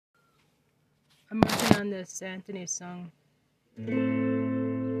I'm working on this Anthony song.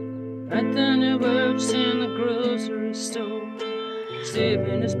 Anthony works in the grocery store,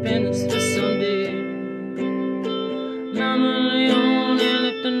 saving his pennies for Sunday. Mama Leone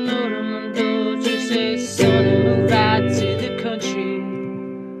left a note on the door. She says, son, move out to the country.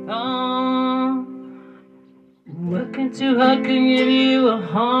 Oh, working too hard can give you a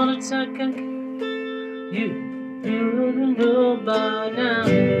heart attack. You wouldn't know by now.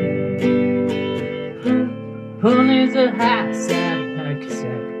 Who needs a house out of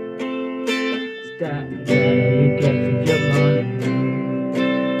Hackensack? Is that you get for your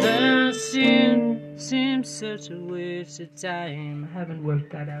money? That seems such a waste of time. I haven't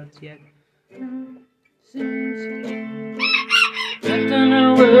worked that out yet. Anthony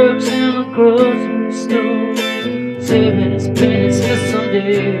works in a grocery store, saving his pennies for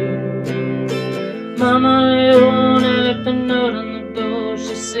Sunday. Mama Leone left a note on the door.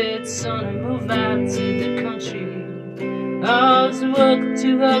 She said, son, move out to the country. Oh, it's working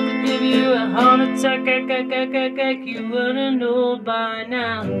too hard to give you a heart attack. You wouldn't know by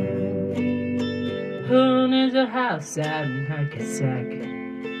now. Who needs a house out in Hackensack?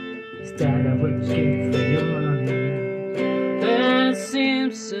 Is that what you get for your money? That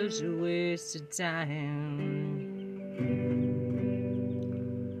seems such a waste of time.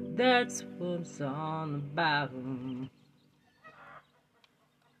 That's what it's all about.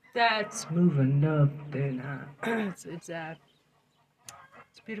 That's moving up then. It's a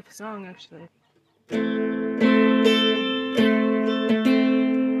beautiful song, actually.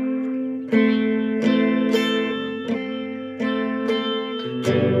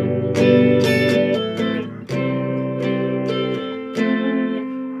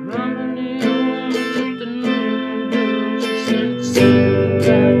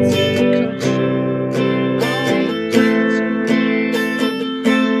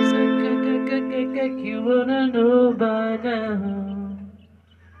 You wouldn't know by now.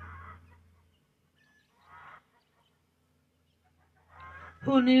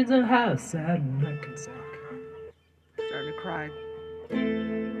 Who needs a house out in Hackensack? Starting to cry.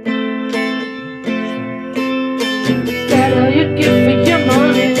 Is that all you get for your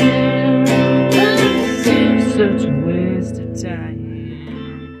money? That seems such a waste of time.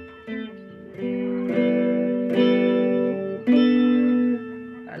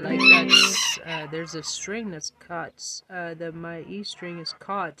 I like that. There's a string that's caught. My E string is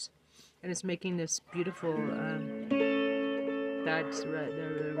caught, and it's making this beautiful. That's right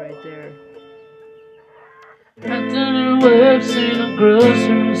there. Anthony works in a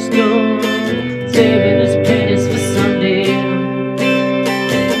grocery store, saving his pennies for Sunday.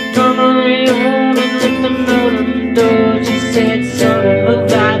 Mama Leone left a note on the door. She said, son,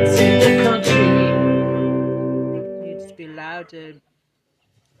 move out to the country. Needs to be louder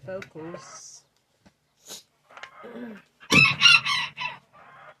vocals.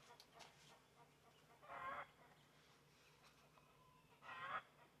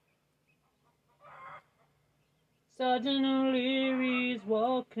 Sergeant O'Leary's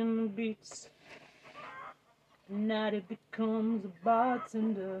walking the beats. Night it becomes a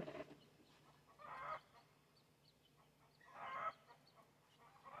bartender.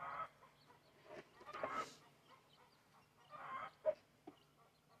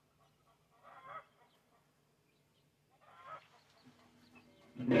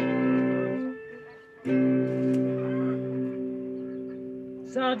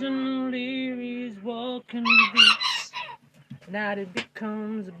 Sergeant O'Leary's walking the beats. Night it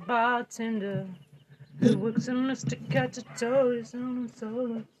becomes a bartender who works in Mr. Cacciatore's on the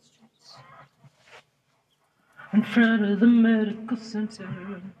solo streets in front of the medical center.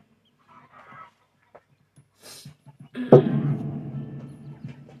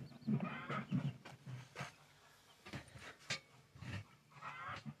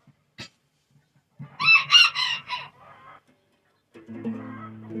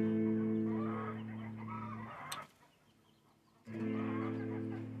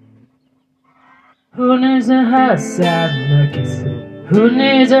 Who needs a house out in Hackensack? Who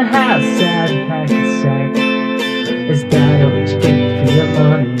needs a house out in Hackensack? Is that what you get for your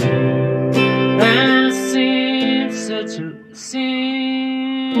money? And it seems such a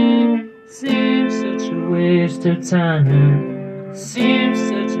waste of time. Seems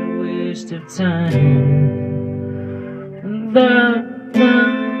such a waste of time.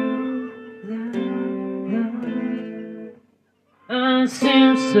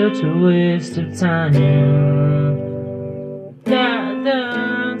 Seems such a waste of time.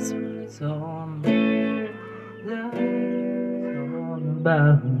 That's what it's all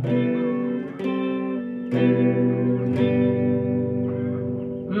about.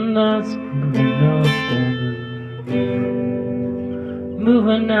 that's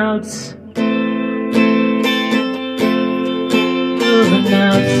moving out, moving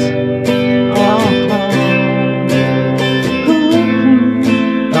out.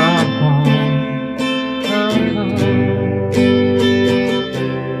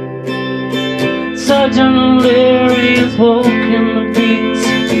 Sergeant O'Leary is walking the beat,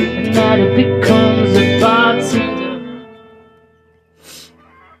 and that it becomes a bartender.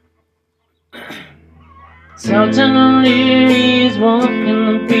 Sergeant O'Leary is walking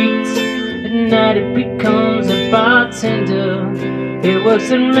the beat, and that it becomes a bartender. He works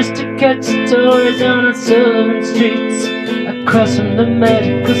at Mr. Cacciatore's on Sullivan Street, across from the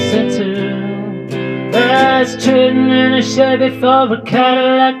medical center. He's trading in a Chevy for a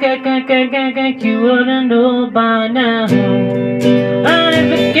Cadillac. You wouldn't know by now. And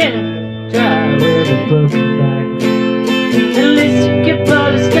if you can't drive with a broken back, at least you get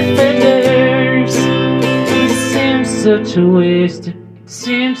by the defenders. It seems such a waste. It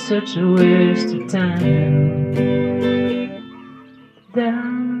seems such a waste of time.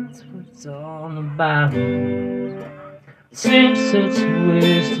 That's what it's all about. It seems such a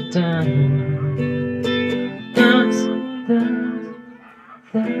waste of time. That's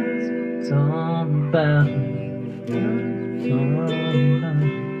what it's all about.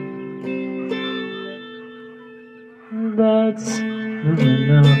 That's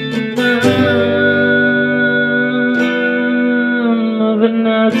moving out. Moving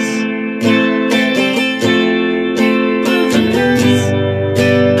out.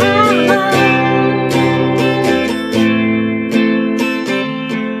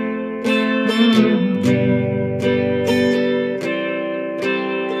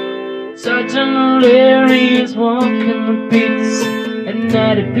 Sergeant O'Leary is walking the beats, and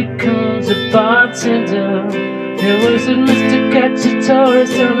that it becomes a bartender. There was a Mr.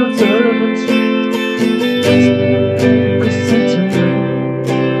 Cacciatore's on Sullivan Street.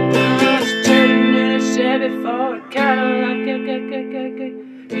 Trading in a Chevy for a Cadillac.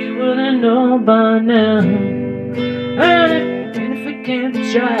 You wouldn't know by now. And if we can't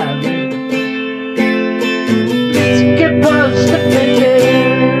drive it, let's get pushed to figure.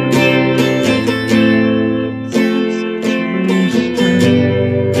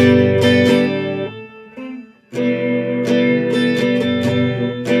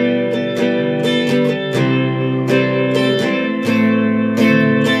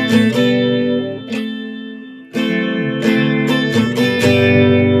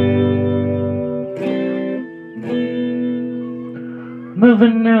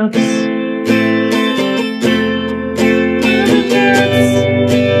 Moving out.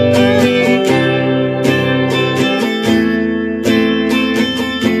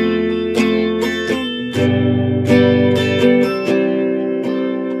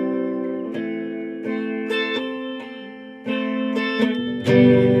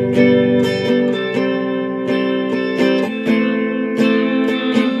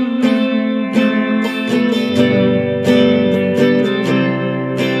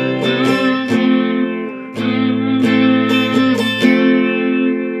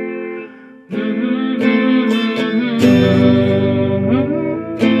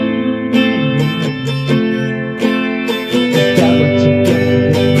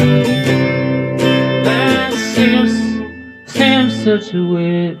 Seems such a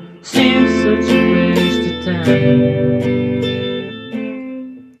waste of time.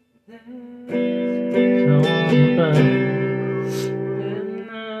 So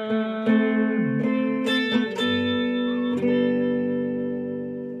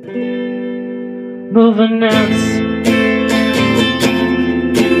moving out.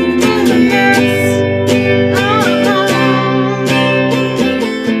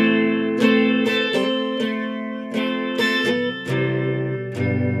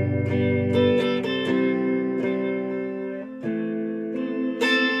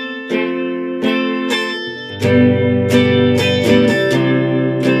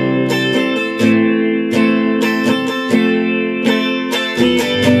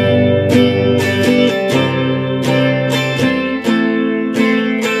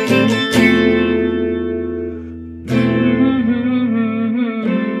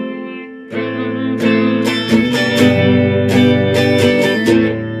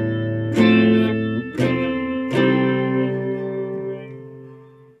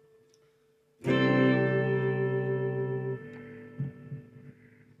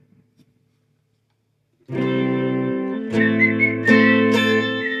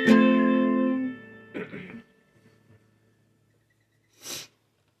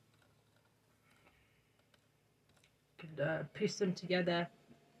 Piece them together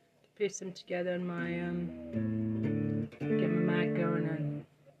piece them together in my get my mic going and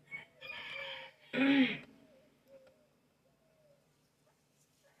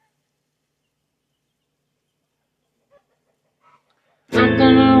I'm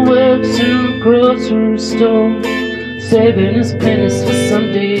gonna work in a grocery store, saving his pennies for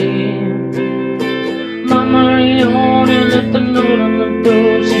someday. Mama only left a note on the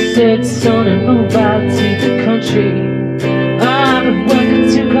door. She said, son, and move out to the country. I've been working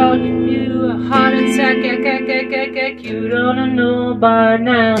too hard to you. A heart attack, you don't know by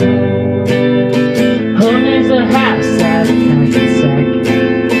now. Who needs a house out of Hackensack?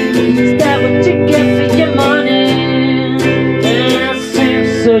 Is that what you get for your money? And it seems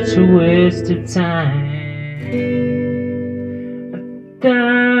such a waste of time.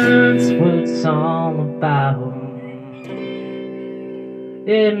 That's what it's all about.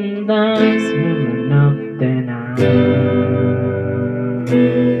 And that's moving up, then I'm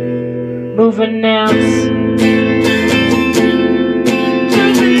moving out.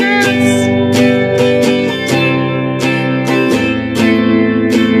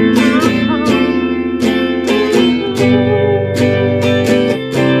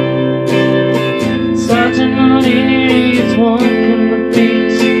 Sergeant O'Leary is walking the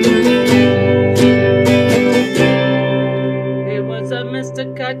beat. It was a Mr.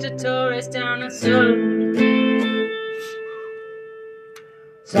 Cacciatore down in Surrey.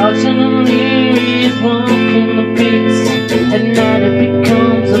 Sergeant O'Leary is walking the beats. At night it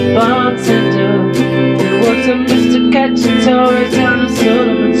becomes a bartender. It was a Mr. Cacciatore down in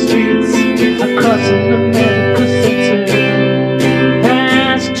Sullivan Streets, across from the medical center.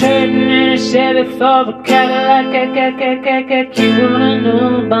 That's trading in a Chevy for a Cadillac. You wanna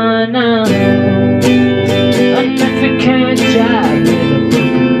know by now. And if you can't drive with a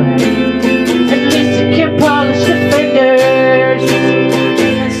broken back, at least you can polish the fenders.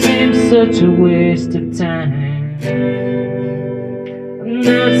 It seems such a waste of time. And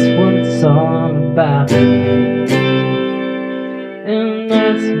that's what it's all about. And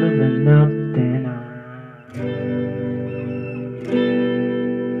that's moving up, then I'm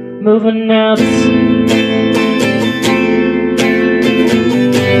moving out.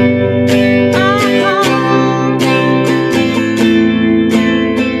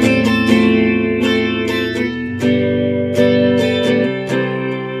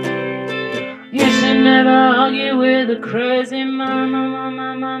 You should never argue with a crazy mama.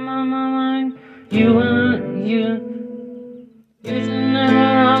 You should never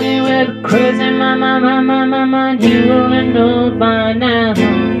argue with a crazy mama. You only know by now.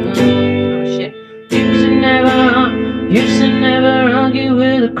 Oh shit. You should never argue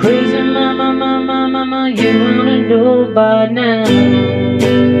with a crazy mama. You only know by now.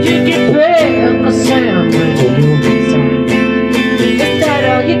 You get paid Uncle Sam when you overtime. Is that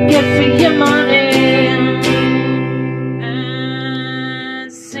all you get for your money? And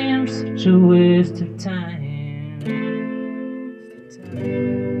it seems such a waste of time.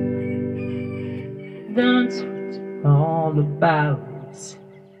 That's what it's all about.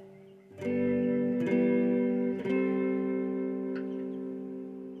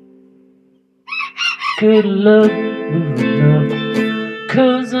 Good luck moving up,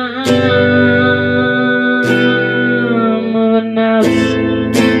 'cause I'm moving out.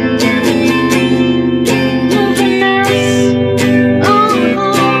 Moving out.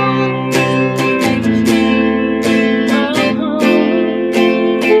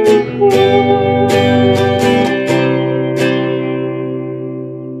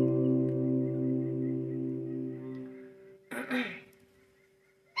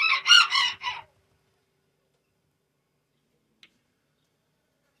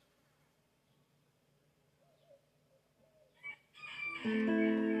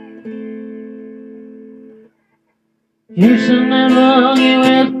 You should never argue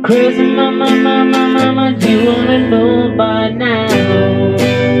with crazy mama. You wanna know by now.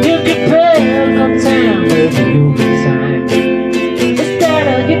 You can pay Uncle Sam with you time. Is that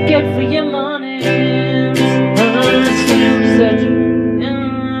all you get for your money?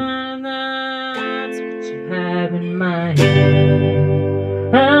 That's what you have in mind.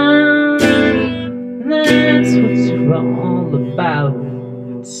 That's what you're all about.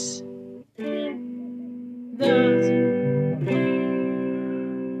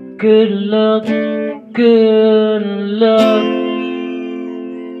 Good luck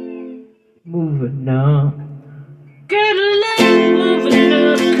moving up. Good luck moving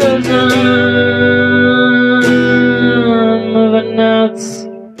up, 'cause I'm moving out.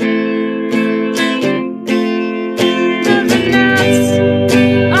 Moving out.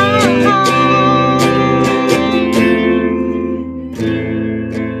 Oh.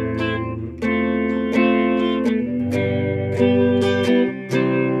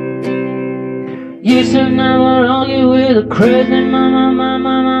 should never argue with a crazy mama,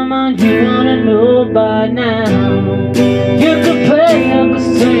 mama, mama. You wanna know by now. You could play a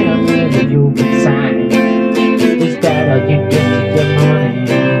casino with your good time. Is that all you get to your money?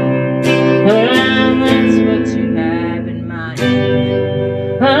 And that's what you have in mind.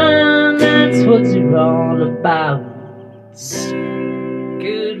 And that's what you're all about.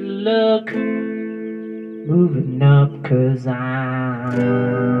 Good luck moving up, 'cause I'm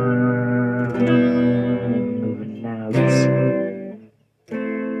moving out.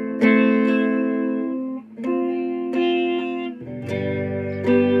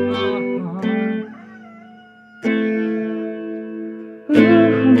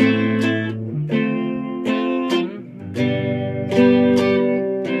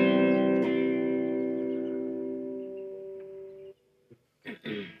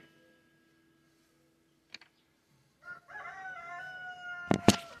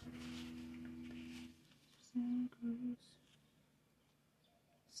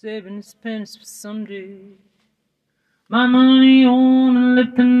 Saving his pennies for someday. My money on and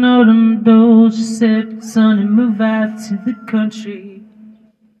left a note on the door. She said, "Sonny, move out to the country."